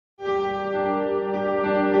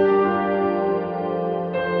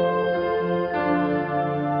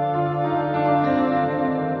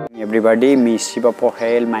everybody, me Shiva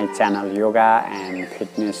Pokharel, my channel Yoga and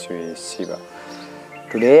Fitness with Shiva.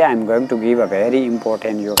 Today I am going to give a very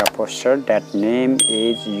important yoga posture. That name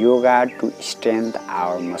is yoga to strengthen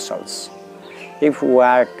our muscles. If we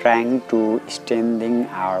are trying to strengthen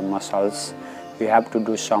our muscles, we have to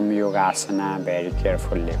do some yoga asana very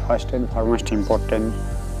carefully. First and foremost important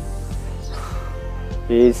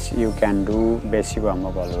is you can do basic warm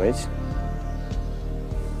up always.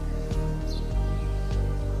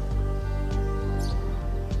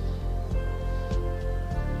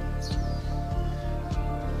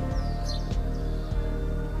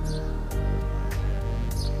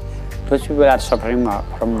 Those people are suffering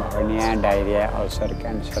from hernia, diarrhea, ulcer,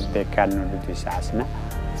 cancer, they cannot do this asana.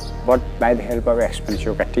 But by the help of experienced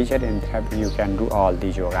yoga teacher and therapy, you can do all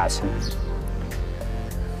these yoga asanas.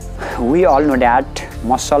 We all know that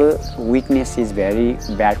muscle weakness is very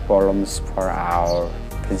bad problems for our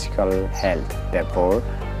physical health. Therefore,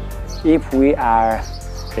 if we are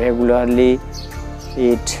regularly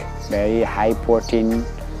eat very high protein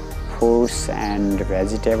foods and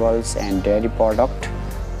vegetables and dairy product,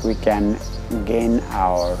 we can gain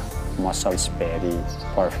our muscles very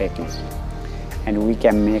perfectly, and we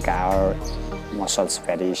can make our muscles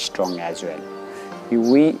very strong as well.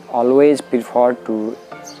 We always prefer to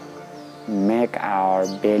make our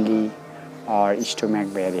belly or stomach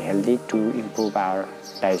very healthy to improve our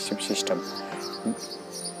digestive system.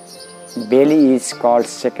 Belly is called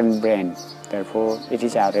second brain. Therefore, it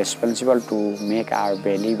is our responsible to make our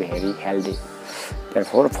belly very healthy.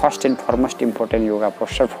 Therefore, first and foremost important yoga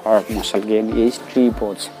posture for muscle gain is tree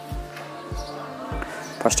pose.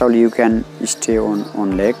 First of all, you can stay on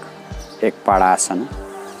one leg, ek pada asana.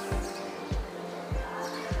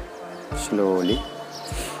 Slowly.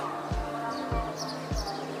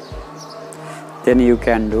 Then you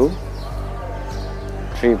can do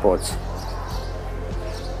tree pose.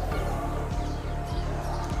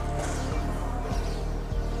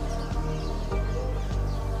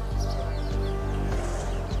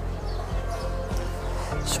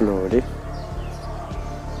 Slowly.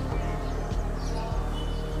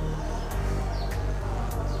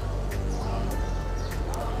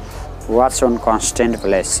 Watch on constant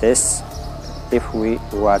places. If we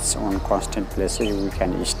watch on constant places, we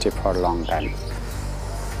can stay for a long time.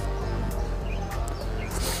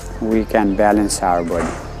 We can balance our body.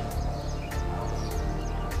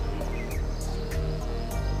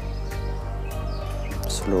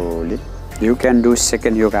 Slowly. You can do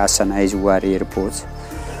second yoga asana as warrior pose.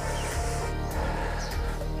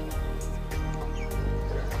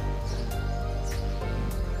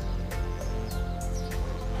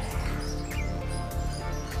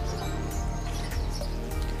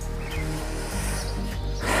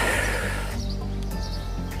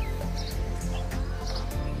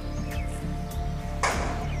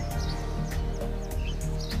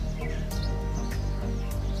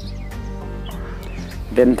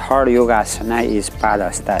 Then third yoga asana is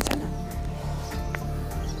Padhasthasana.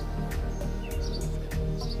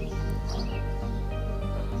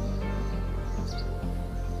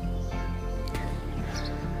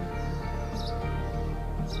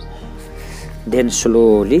 Then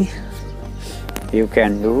slowly you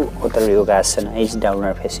can do other yoga asana is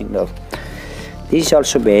downward facing dog. This is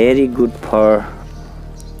also very good for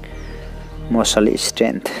muscle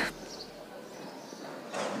strength.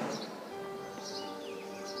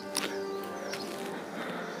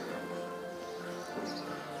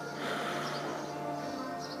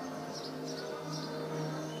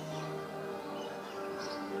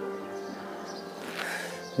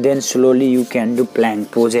 Then slowly you can do plank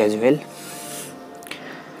pose as well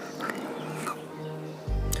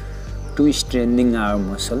to strengthen our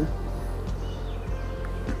muscle.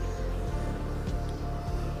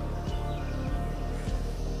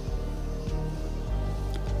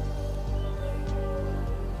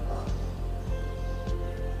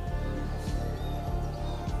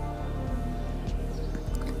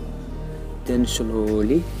 Then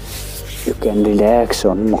slowly you can relax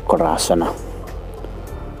on Makarasana.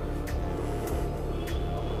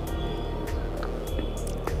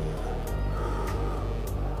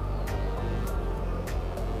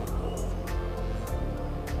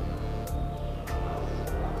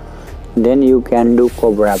 Then you can do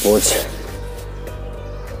cobra pose.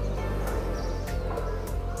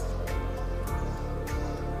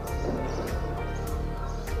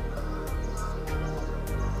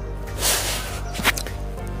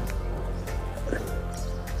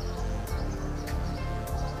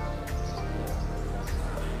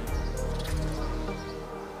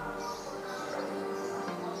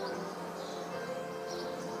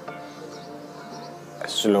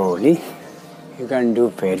 Slowly You can do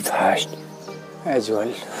very fast as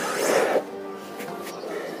well.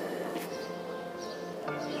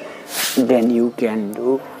 Then you can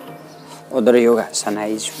do other yoga asana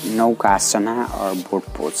is Nauka asana or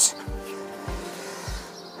boat pose.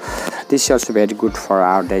 This is also very good for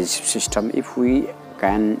our digestive system. If we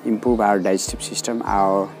can improve our digestive system,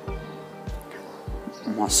 our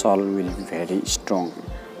muscle will be very strong.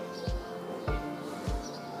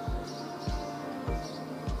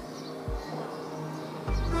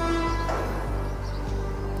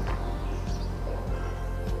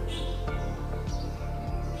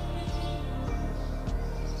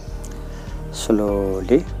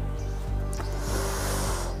 Slowly.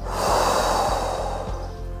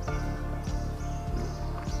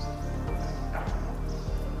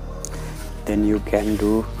 Then you can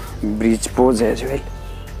do bridge pose as well.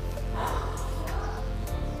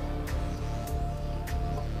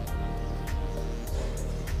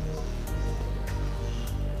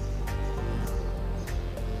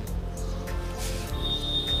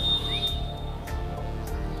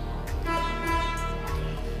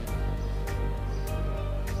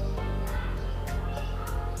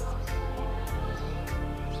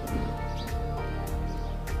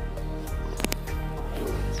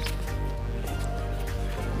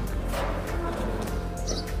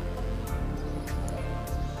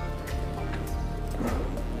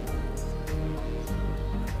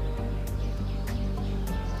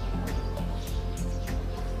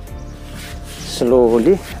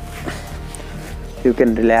 Slowly, you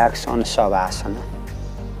can relax on Savasana.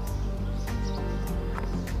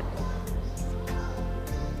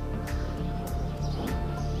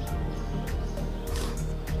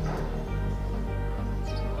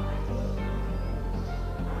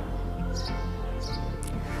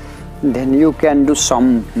 Then you can do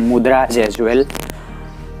some mudras as well.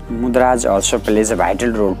 Mudras also plays a vital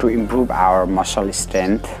role to improve our muscle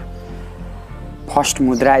strength. First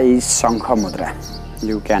mudra is Shankha mudra.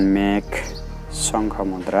 You can make Shankha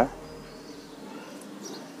mudra.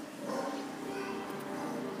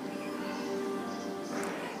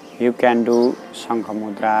 You can do Shankha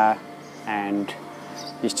mudra and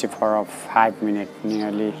stay for 5 minutes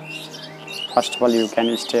nearly. First of all, you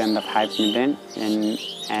can stay on the 5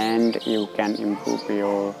 minutes and you can improve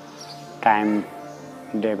your time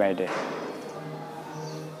day by day.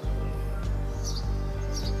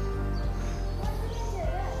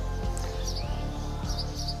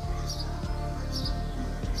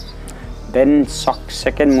 Then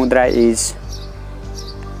second mudra is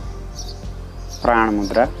Prana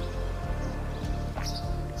mudra.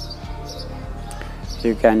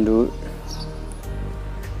 You can do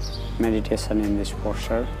meditation in this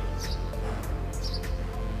posture.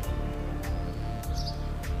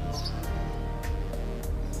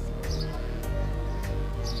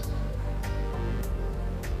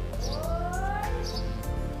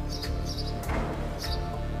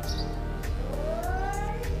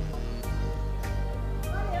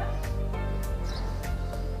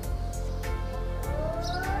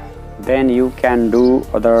 Then you can do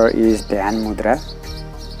other is Dhyan mudra.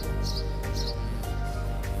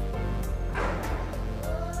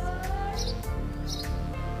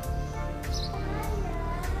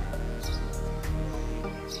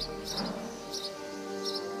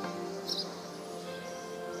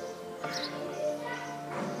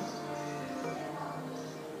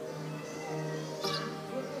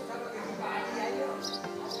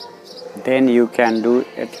 Then you can do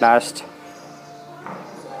at last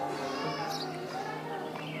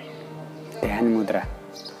Dhyan mudra.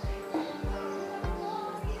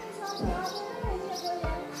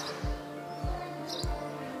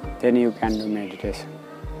 Then you can do meditation.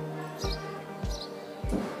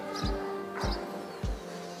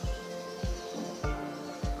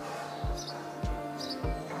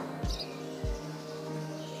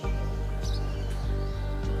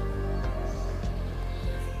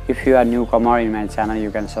 If you are newcomer in my channel,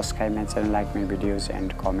 you can subscribe my channel, like my videos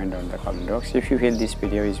and comment on the comment box. If you feel this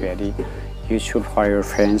video is very useful for your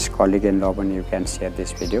friends, colleague and loved one, you can share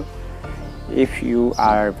this video. If you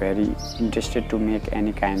are very interested to make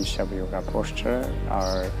any kinds of yoga posture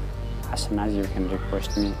or asanas, you can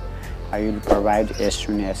request me. I will provide as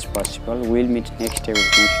soon as possible. We'll meet next day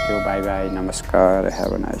with next video. Bye bye. Namaskar.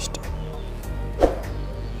 Have a nice day.